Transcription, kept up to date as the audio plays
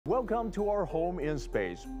Welcome to our home in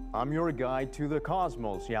space. I'm your guide to the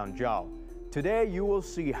cosmos, Yang Zhao. Today you will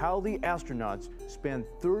see how the astronauts spend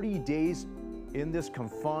 30 days in this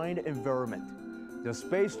confined environment. The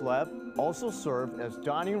space lab also serves as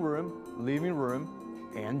dining room, living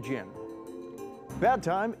room, and gym.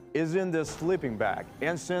 Bedtime is in the sleeping bag,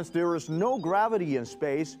 and since there is no gravity in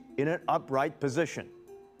space, in an upright position.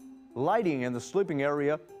 Lighting in the sleeping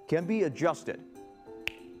area can be adjusted.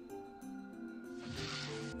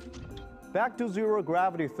 Back to zero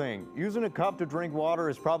gravity thing. Using a cup to drink water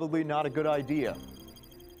is probably not a good idea.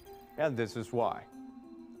 And this is why.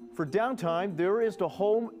 For downtime, there is the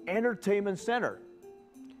Home Entertainment Center.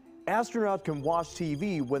 Astronauts can watch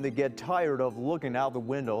TV when they get tired of looking out the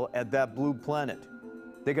window at that blue planet.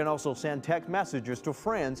 They can also send text messages to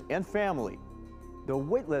friends and family. The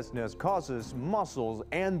weightlessness causes muscles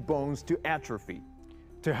and bones to atrophy.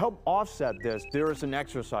 To help offset this, there is an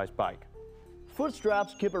exercise bike. Foot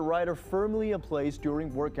straps keep a rider firmly in place during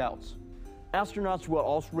workouts. Astronauts will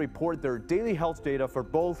also report their daily health data for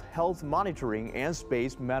both health monitoring and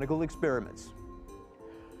space medical experiments.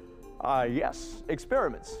 Yes,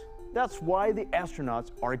 experiments. That's why the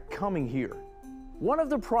astronauts are coming here. One of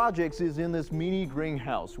the projects is in this mini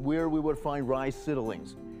greenhouse where we would find rice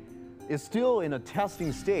seedlings. It's still in a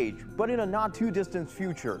testing stage, but in a not too distant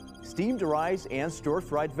future, steamed rice and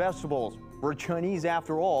stir-fried vegetables, we're Chinese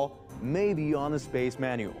after all, may be on the space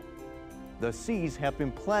menu. The seeds have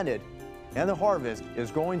been planted and the harvest is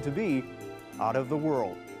going to be out of the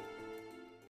world.